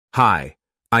Hi,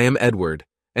 I am Edward,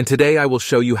 and today I will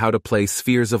show you how to play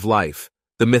Spheres of Life,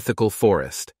 the Mythical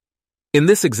Forest. In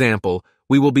this example,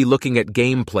 we will be looking at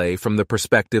gameplay from the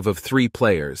perspective of 3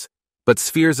 players, but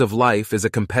Spheres of Life is a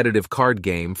competitive card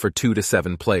game for 2 to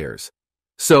 7 players.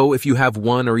 So if you have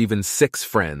 1 or even 6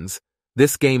 friends,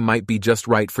 this game might be just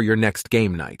right for your next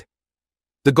game night.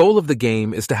 The goal of the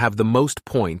game is to have the most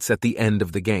points at the end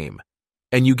of the game,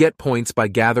 and you get points by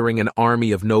gathering an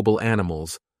army of noble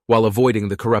animals while avoiding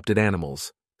the corrupted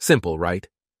animals. Simple, right?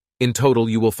 In total,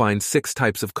 you will find 6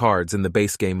 types of cards in the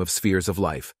base game of Spheres of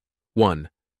Life. 1.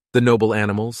 The noble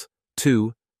animals.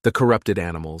 2. The corrupted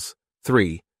animals.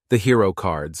 3. The hero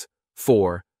cards.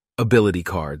 4. Ability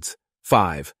cards.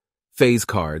 5. Phase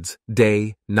cards,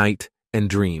 day, night, and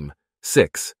dream.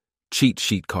 6. Cheat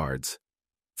sheet cards.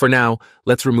 For now,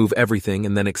 let's remove everything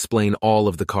and then explain all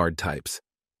of the card types.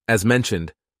 As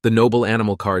mentioned, the noble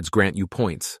animal cards grant you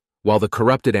points, while the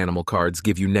corrupted animal cards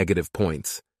give you negative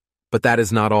points. But that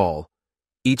is not all.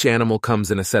 Each animal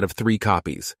comes in a set of 3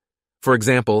 copies. For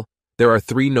example, there are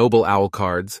 3 noble owl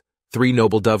cards, 3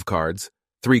 noble dove cards,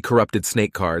 3 corrupted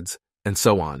snake cards, and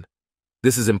so on.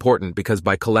 This is important because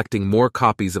by collecting more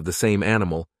copies of the same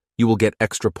animal, you will get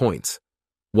extra points.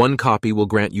 1 copy will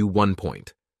grant you 1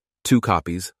 point, 2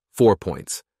 copies, 4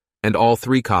 points, and all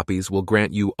 3 copies will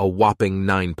grant you a whopping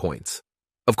 9 points.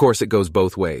 Of course, it goes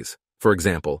both ways. For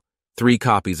example, 3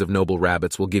 copies of noble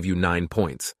rabbits will give you 9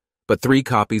 points, but 3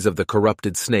 copies of the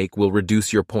corrupted snake will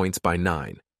reduce your points by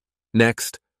 9.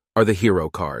 Next are the hero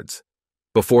cards.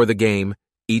 Before the game,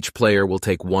 each player will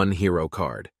take 1 hero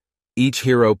card. Each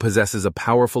hero possesses a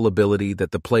powerful ability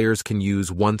that the players can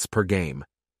use once per game.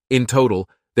 In total,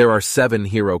 there are 7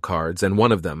 hero cards, and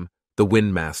one of them, the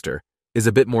Windmaster, is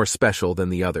a bit more special than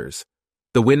the others.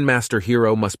 The Windmaster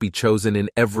hero must be chosen in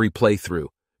every playthrough,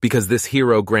 because this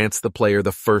hero grants the player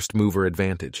the first mover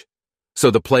advantage. So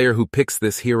the player who picks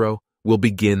this hero will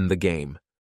begin the game.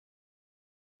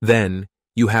 Then,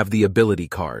 you have the ability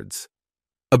cards.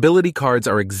 Ability cards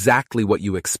are exactly what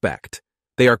you expect.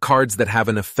 They are cards that have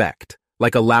an effect,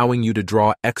 like allowing you to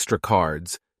draw extra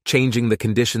cards, changing the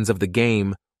conditions of the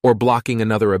game, or blocking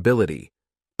another ability.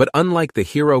 But unlike the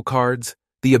hero cards,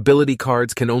 the ability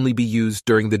cards can only be used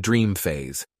during the dream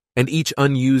phase, and each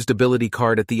unused ability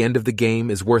card at the end of the game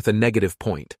is worth a negative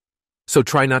point. So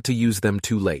try not to use them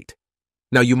too late.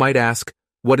 Now you might ask,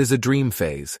 what is a dream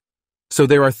phase? So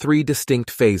there are 3 distinct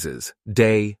phases: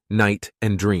 day, night,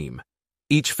 and dream.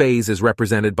 Each phase is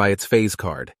represented by its phase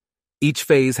card. Each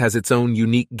phase has its own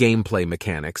unique gameplay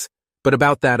mechanics, but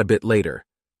about that a bit later.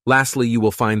 Lastly, you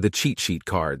will find the cheat sheet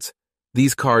cards.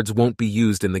 These cards won't be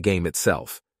used in the game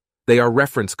itself. They are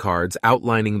reference cards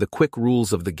outlining the quick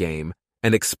rules of the game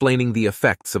and explaining the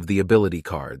effects of the ability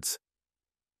cards.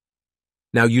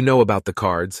 Now you know about the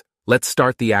cards, let's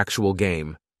start the actual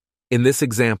game. In this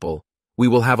example, we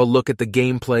will have a look at the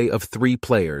gameplay of 3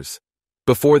 players.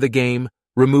 Before the game,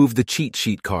 remove the cheat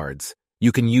sheet cards.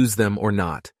 You can use them or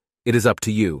not. It is up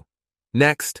to you.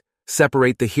 Next,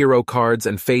 separate the hero cards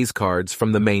and phase cards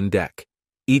from the main deck.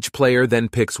 Each player then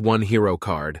picks 1 hero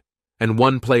card, and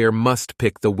 1 player must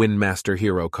pick the Windmaster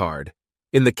hero card.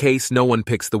 In the case no one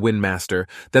picks the Windmaster,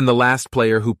 then the last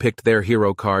player who picked their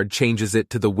hero card changes it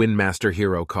to the Windmaster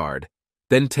hero card.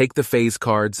 Then take the phase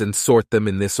cards and sort them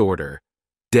in this order: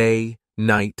 day,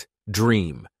 night,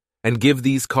 dream, and give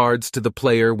these cards to the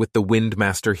player with the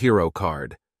Windmaster hero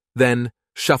card. Then,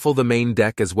 shuffle the main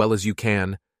deck as well as you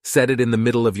can, set it in the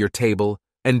middle of your table,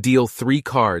 and deal 3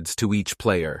 cards to each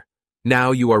player.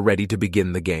 Now you are ready to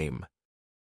begin the game.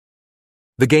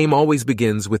 The game always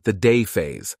begins with the day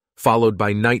phase, followed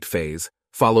by night phase,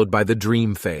 followed by the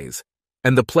dream phase,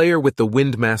 and the player with the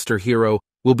Windmaster hero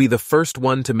will be the first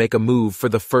one to make a move for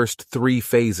the first 3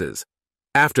 phases.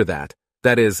 After that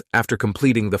is, after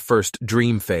completing the first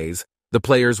dream phase, the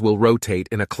players will rotate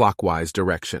in a clockwise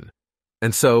direction.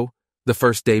 And so, the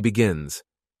first day begins.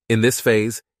 In this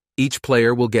phase, each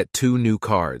player will get 2 new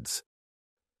cards.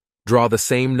 Draw the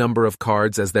same number of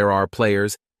cards as there are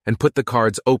players and put the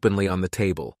cards openly on the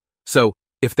table. So,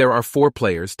 if there are 4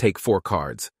 players, take 4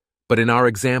 cards. But in our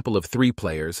example of 3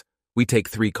 players, we take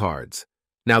 3 cards.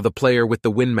 Now the player with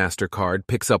the Windmaster card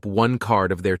picks up 1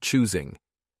 card of their choosing.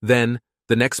 Then,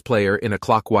 the next player in a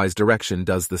clockwise direction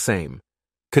does the same.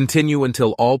 Continue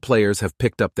until all players have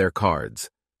picked up their cards.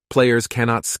 Players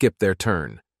cannot skip their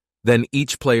turn. Then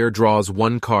each player draws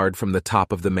 1 card from the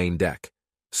top of the main deck.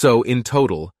 So, in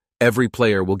total, every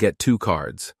player will get 2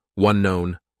 cards, 1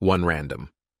 known, 1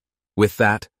 random. With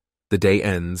that, the day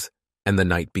ends, and the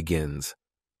night begins.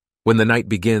 When the night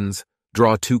begins,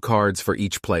 draw 2 cards for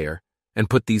each player, and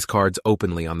put these cards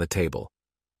openly on the table.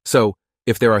 So,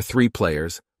 if there are 3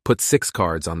 players, put 6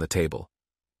 cards on the table.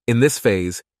 In this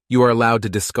phase, you are allowed to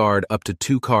discard up to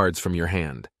 2 cards from your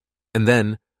hand. And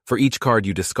then, for each card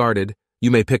you discarded,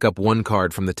 you may pick up 1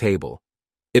 card from the table.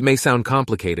 It may sound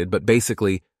complicated, but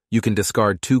basically, you can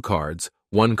discard 2 cards,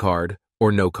 1 card,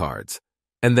 or no cards.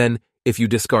 And then, if you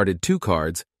discarded 2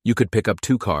 cards, you could pick up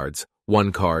 2 cards,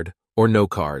 1 card, or no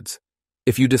cards.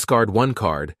 If you discard 1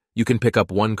 card, you can pick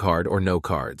up 1 card or no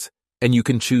cards, and you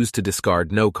can choose to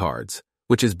discard no cards,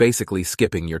 which is basically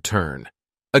skipping your turn.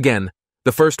 Again,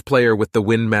 the first player with the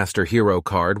Windmaster Hero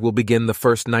card will begin the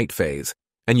first night phase,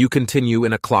 and you continue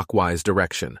in a clockwise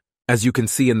direction. As you can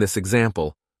see in this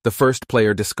example, the first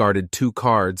player discarded 2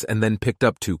 cards and then picked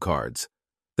up 2 cards.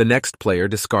 The next player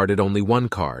discarded only 1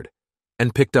 card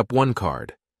and picked up 1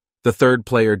 card. The third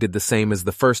player did the same as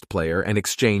the first player and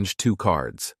exchanged 2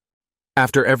 cards.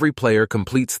 After every player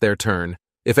completes their turn,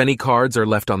 if any cards are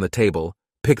left on the table,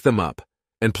 pick them up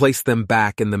and place them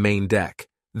back in the main deck,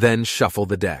 then shuffle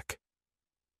the deck.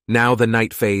 Now the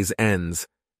night phase ends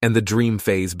and the dream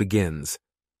phase begins.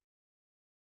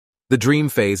 The dream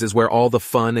phase is where all the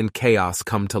fun and chaos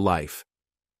come to life.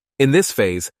 In this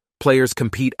phase, players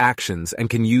compete actions and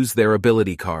can use their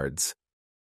ability cards.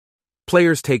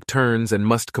 Players take turns and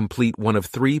must complete one of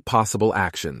 3 possible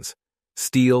actions: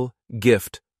 steal,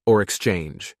 gift, or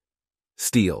exchange.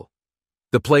 Steal.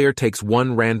 The player takes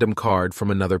 1 random card from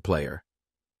another player.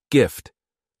 Gift.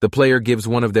 The player gives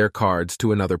one of their cards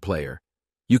to another player.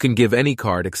 You can give any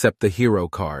card except the hero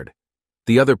card.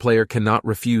 The other player cannot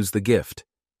refuse the gift.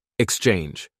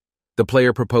 Exchange. The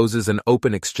player proposes an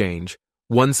open exchange,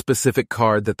 one specific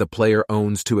card that the player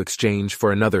owns to exchange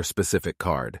for another specific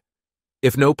card.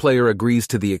 If no player agrees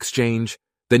to the exchange,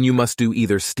 then you must do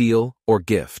either steal or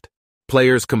gift.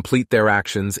 Players complete their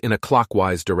actions in a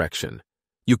clockwise direction.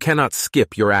 You cannot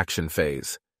skip your action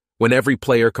phase. When every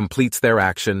player completes their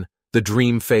action, the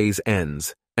dream phase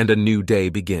ends and a new day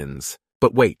begins.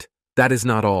 But wait, that is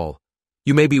not all.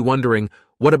 You may be wondering,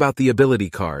 what about the ability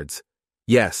cards?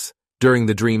 Yes, during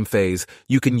the dream phase,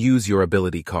 you can use your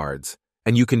ability cards,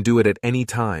 and you can do it at any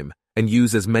time and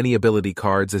use as many ability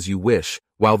cards as you wish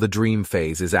while the dream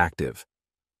phase is active.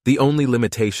 The only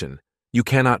limitation, you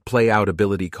cannot play out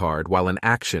ability card while an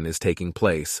action is taking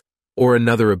place or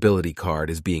another ability card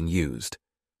is being used,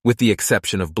 with the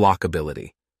exception of block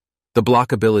ability. The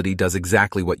block ability does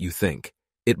exactly what you think.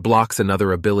 It blocks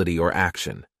another ability or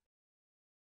action.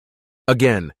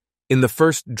 Again, in the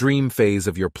first dream phase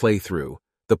of your playthrough,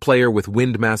 the player with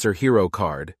Windmaster Hero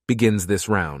card begins this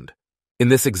round. In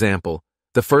this example,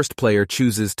 the first player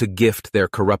chooses to gift their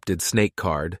corrupted snake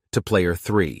card to player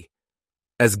 3.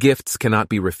 As gifts cannot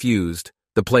be refused,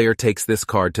 the player takes this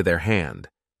card to their hand.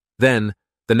 Then,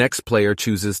 the next player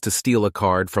chooses to steal a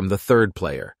card from the third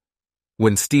player.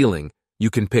 When stealing, you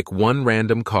can pick 1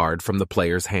 random card from the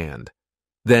player's hand.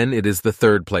 Then it is the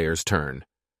third player's turn.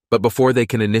 But before they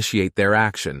can initiate their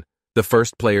action, the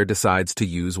first player decides to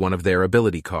use one of their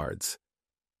ability cards.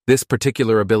 This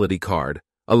particular ability card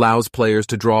allows players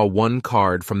to draw 1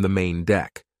 card from the main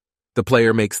deck. The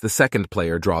player makes the second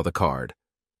player draw the card.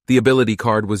 The ability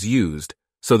card was used,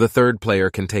 so the third player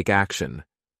can take action.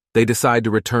 They decide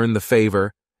to return the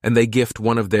favor, and they gift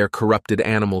one of their corrupted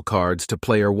animal cards to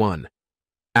player 1.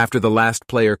 After the last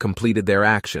player completed their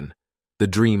action, the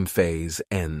dream phase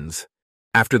ends.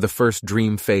 After the first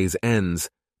dream phase ends,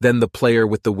 then the player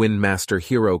with the Windmaster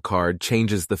Hero card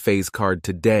changes the phase card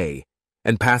to day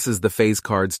and passes the phase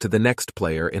cards to the next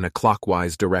player in a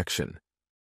clockwise direction.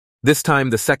 This time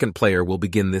the second player will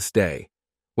begin this day.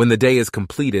 When the day is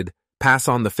completed, pass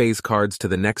on the phase cards to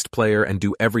the next player and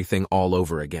do everything all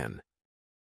over again.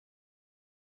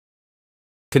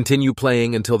 Continue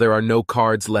playing until there are no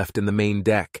cards left in the main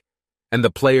deck, and the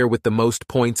player with the most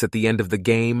points at the end of the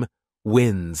game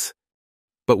wins.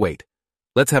 But wait,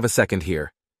 let's have a second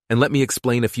here, and let me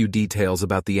explain a few details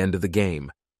about the end of the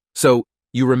game. So,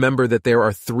 you remember that there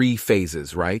are 3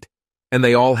 phases, right? And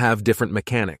they all have different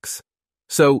mechanics.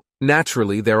 So,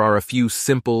 naturally, there are a few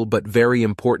simple but very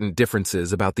important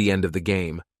differences about the end of the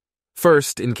game.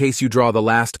 First, in case you draw the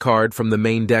last card from the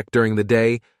main deck during the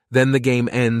day, then the game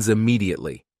ends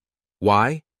immediately.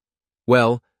 Why?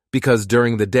 Well, because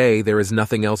during the day there is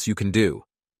nothing else you can do.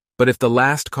 But if the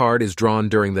last card is drawn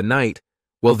during the night,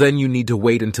 well then you need to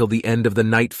wait until the end of the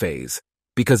night phase,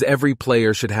 because every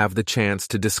player should have the chance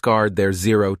to discard their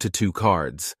 0 to 2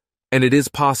 cards. And it is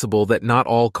possible that not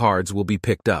all cards will be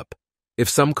picked up. If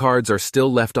some cards are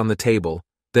still left on the table,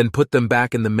 then put them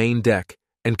back in the main deck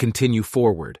and continue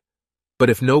forward. But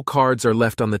if no cards are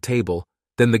left on the table,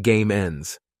 then the game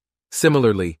ends.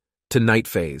 Similarly, to night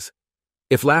phase.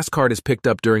 If last card is picked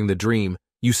up during the dream,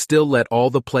 you still let all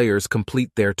the players complete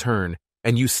their turn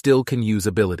and you still can use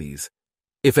abilities.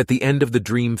 If at the end of the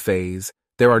dream phase,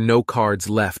 there are no cards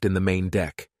left in the main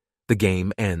deck, the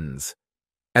game ends.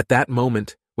 At that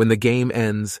moment, when the game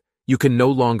ends, you can no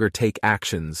longer take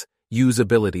actions, use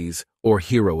abilities, or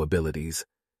hero abilities.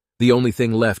 The only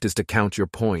thing left is to count your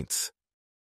points.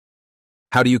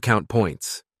 How do you count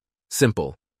points?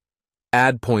 Simple.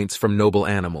 Add points from noble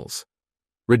animals.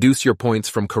 Reduce your points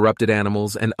from corrupted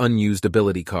animals and unused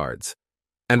ability cards.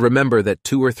 And remember that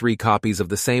 2 or 3 copies of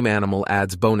the same animal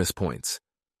adds bonus points.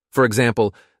 For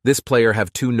example, this player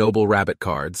have 2 noble rabbit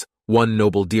cards, 1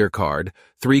 noble deer card,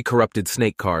 3 corrupted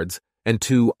snake cards, and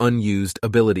 2 unused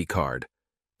ability card.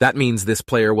 That means this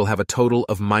player will have a total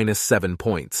of -7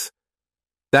 points.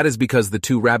 That is because the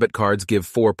 2 rabbit cards give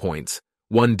 4 points,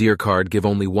 1 deer card give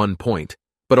only 1 point,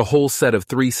 but a whole set of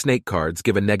 3 snake cards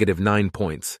give a -9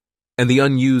 points, and the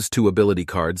unused 2 ability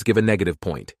cards give a -1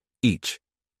 point, each.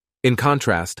 In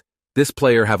contrast, this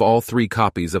player have all 3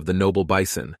 copies of the noble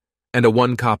bison, and a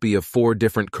 1 copy of 4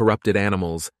 different corrupted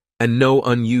animals, and no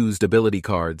unused ability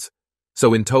cards.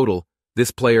 So in total,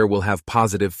 this player will have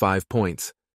 +5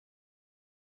 points.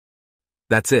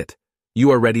 That's it. You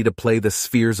are ready to play the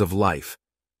Spheres of Life.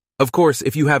 Of course,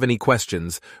 if you have any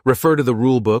questions, refer to the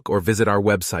rulebook or visit our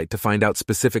website to find out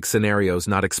specific scenarios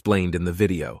not explained in the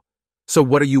video. So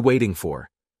what are you waiting for?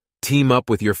 Team up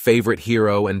with your favorite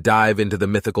hero and dive into the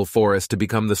Mythical Forest to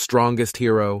become the strongest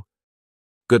hero.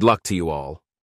 Good luck to you all.